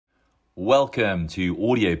Welcome to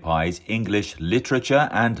Ep.5's English Literature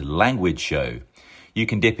and Language Show. You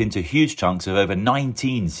can dip into huge chunks of over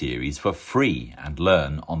 19 series for free and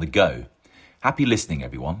learn on the go. Happy listening,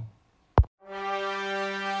 everyone.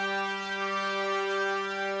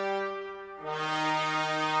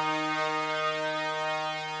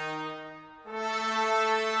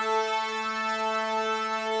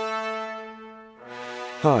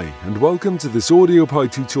 Hi, and welcome to this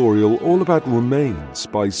AudioPie tutorial all about Remains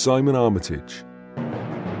by Simon Armitage.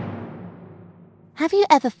 Have you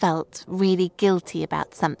ever felt really guilty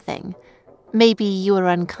about something? Maybe you were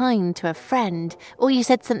unkind to a friend, or you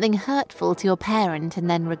said something hurtful to your parent and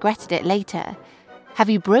then regretted it later.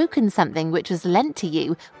 Have you broken something which was lent to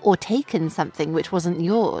you, or taken something which wasn't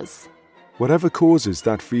yours? Whatever causes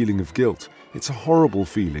that feeling of guilt, it's a horrible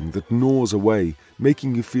feeling that gnaws away,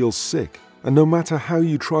 making you feel sick. And no matter how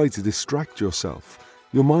you try to distract yourself,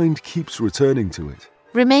 your mind keeps returning to it.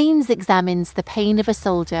 Remains examines the pain of a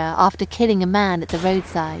soldier after killing a man at the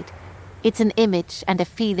roadside. It's an image and a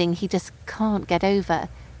feeling he just can't get over,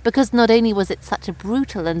 because not only was it such a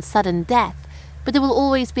brutal and sudden death, but there will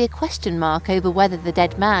always be a question mark over whether the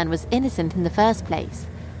dead man was innocent in the first place.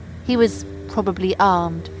 He was probably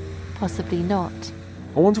armed, possibly not.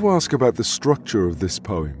 I want to ask about the structure of this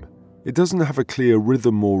poem. It doesn't have a clear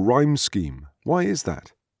rhythm or rhyme scheme. Why is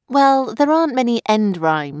that? Well, there aren't many end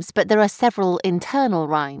rhymes, but there are several internal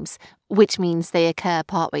rhymes, which means they occur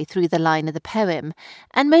partway through the line of the poem,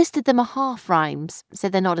 and most of them are half rhymes, so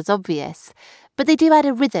they're not as obvious, but they do add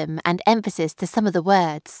a rhythm and emphasis to some of the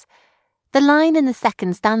words. The line in the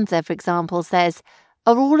second stanza, for example, says,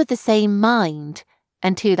 "are all of the same mind,"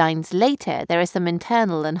 and 2 lines later there are some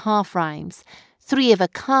internal and half rhymes. 3 of a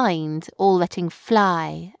kind, all letting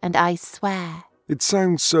fly, and I swear. It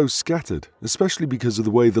sounds so scattered, especially because of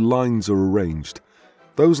the way the lines are arranged.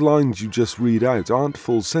 Those lines you just read out aren't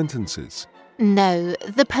full sentences. No,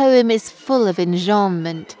 the poem is full of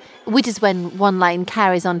enjambment, which is when one line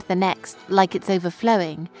carries on to the next, like it's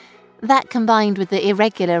overflowing. That combined with the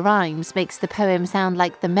irregular rhymes makes the poem sound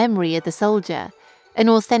like the memory of the soldier, an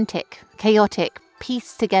authentic, chaotic,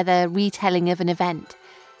 pieced-together retelling of an event.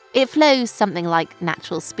 It flows something like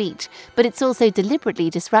natural speech, but it's also deliberately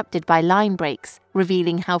disrupted by line breaks,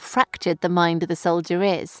 revealing how fractured the mind of the soldier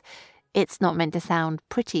is. It's not meant to sound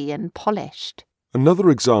pretty and polished. Another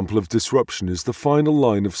example of disruption is the final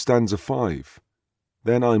line of stanza 5.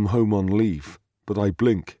 Then I'm home on leave, but I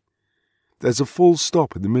blink. There's a full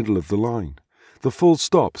stop in the middle of the line. The full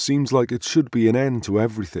stop seems like it should be an end to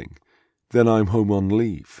everything. Then I'm home on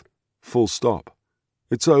leave. Full stop.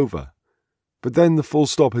 It's over. But then the full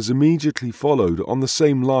stop is immediately followed on the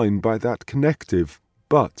same line by that connective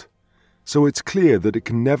but. So it's clear that it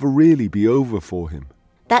can never really be over for him.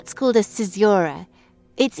 That's called a caesura.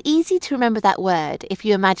 It's easy to remember that word if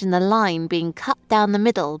you imagine the line being cut down the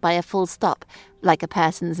middle by a full stop, like a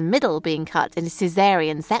person's middle being cut in a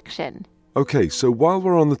caesarean section. Okay, so while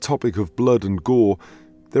we're on the topic of blood and gore,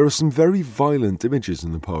 there are some very violent images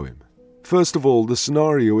in the poem. First of all, the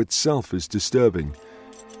scenario itself is disturbing.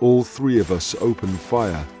 All 3 of us open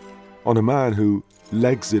fire on a man who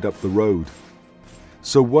legs it up the road.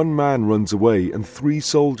 So 1 man runs away and 3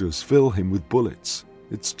 soldiers fill him with bullets.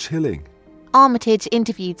 It's chilling. Armitage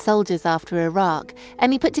interviewed soldiers after Iraq,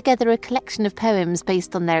 and he put together a collection of poems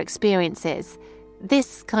based on their experiences.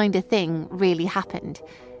 This kind of thing really happened.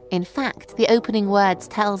 In fact, the opening words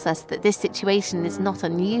tells us that this situation is not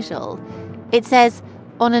unusual. It says,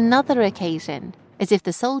 "on another occasion," as if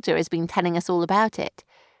the soldier has been telling us all about it.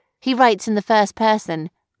 He writes in the first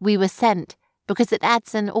person, "we were sent," because it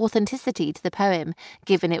adds an authenticity to the poem,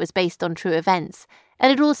 given it was based on true events,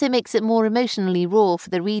 and it also makes it more emotionally raw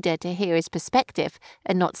for the reader to hear his perspective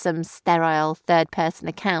and not some sterile third-person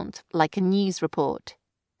account like a news report.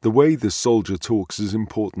 The way the soldier talks is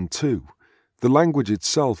important too. The language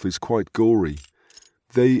itself is quite gory.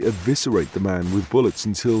 They eviscerate the man with bullets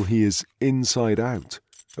until he is inside out,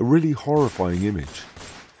 a really horrifying image.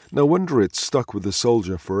 No wonder it's stuck with the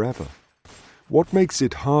soldier forever. What makes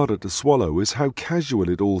it harder to swallow is how casual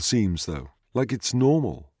it all seems, though, like it's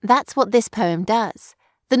normal. That's what this poem does.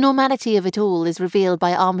 The normality of it all is revealed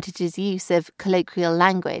by Armitage's use of colloquial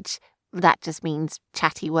language. That just means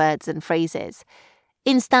chatty words and phrases.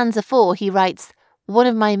 In stanza 4, he writes, "One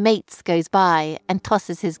of my mates goes by and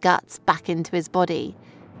tosses his guts back into his body."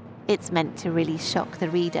 It's meant to really shock the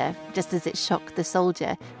reader, just as it shocked the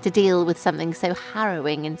soldier, to deal with something so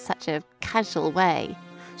harrowing in such a casual way.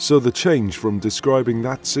 So the change from describing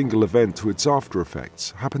that single event to its after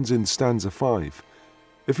effects happens in stanza 5.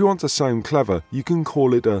 If you want to sound clever, you can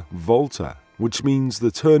call it a volta, which means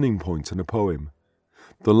the turning point in a poem.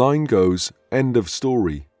 The line goes, "end of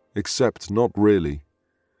story," Except not really.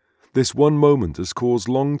 This one moment has caused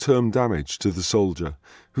long-term damage to the soldier,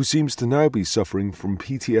 who seems to now be suffering from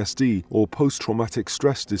PTSD or post-traumatic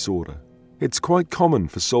stress disorder. It's quite common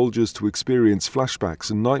for soldiers to experience flashbacks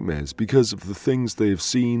and nightmares because of the things they have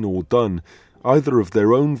seen or done, either of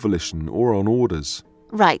their own volition or on orders.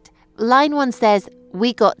 Right. Line 1 says,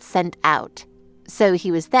 "We got sent out." So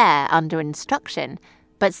he was there under instruction.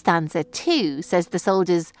 But stanza 2 says the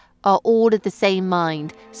soldiers are all of the same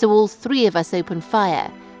mind, so all 3 of us open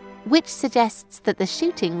fire, which suggests that the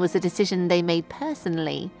shooting was a decision they made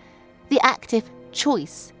personally. The active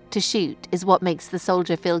choice to shoot is what makes the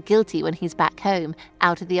soldier feel guilty when he's back home,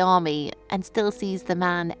 out of the army, and still sees the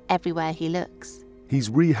man everywhere he looks. He's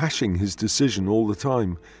rehashing his decision all the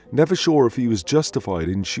time, never sure if he was justified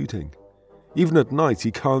in shooting. Even at night,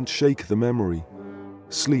 he can't shake the memory.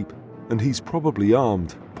 Sleep, and he's probably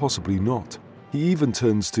armed, possibly not. He even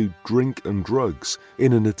turns to drink and drugs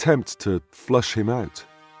in an attempt to flush him out.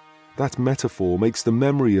 That metaphor makes the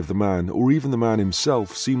memory of the man, or even the man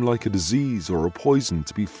himself, seem like a disease or a poison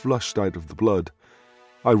to be flushed out of the blood.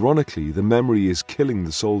 Ironically, the memory is killing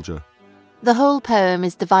the soldier. The whole poem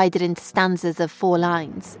is divided into stanzas of 4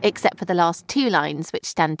 lines, except for the last 2 lines which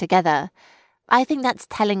stand together. I think that's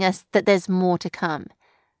telling us that there's more to come.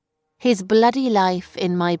 His bloody life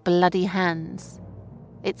in my bloody hands.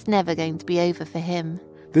 It's never going to be over for him.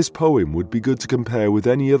 This poem would be good to compare with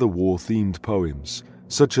any other war-themed poems,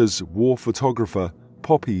 such as War Photographer,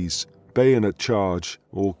 Poppies, Bayonet Charge,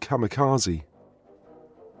 or Kamikaze.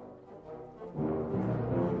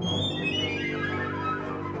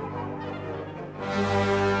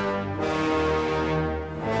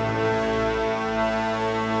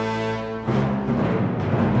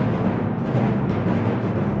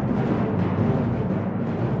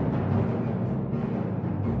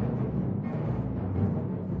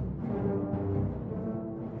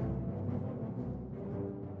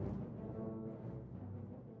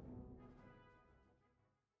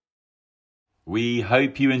 We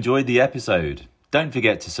hope you enjoyed the episode. Don't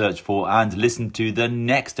forget to search for and listen to the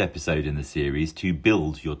next episode in the series to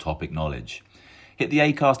build your topic knowledge. Hit the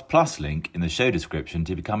Acast Plus link in the show description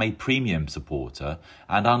to become a premium supporter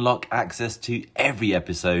and unlock access to every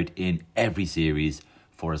episode in every series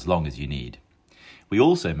for as long as you need. We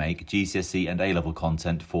also make GCSE and A-level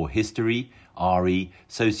content for history, RE,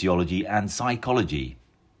 sociology and psychology.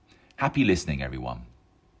 Happy listening, everyone.